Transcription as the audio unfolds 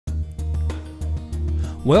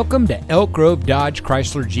Welcome to Elk Grove Dodge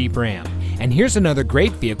Chrysler Jeep Ram, and here's another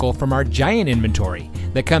great vehicle from our giant inventory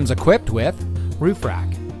that comes equipped with roof rack,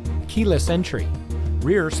 keyless entry,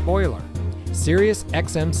 rear spoiler, Sirius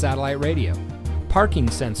XM satellite radio, parking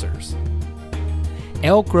sensors.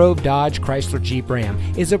 Elk Grove Dodge Chrysler Jeep Ram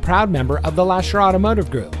is a proud member of the Lasher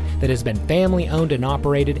Automotive Group that has been family owned and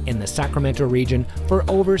operated in the Sacramento region for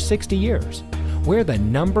over 60 years. We're the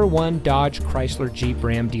 #1 Dodge Chrysler Jeep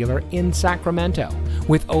Ram dealer in Sacramento,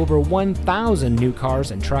 with over 1,000 new cars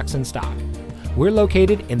and trucks in stock. We're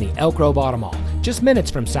located in the Elk Grove Auto Mall, just minutes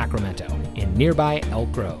from Sacramento, in nearby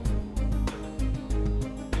Elk Grove.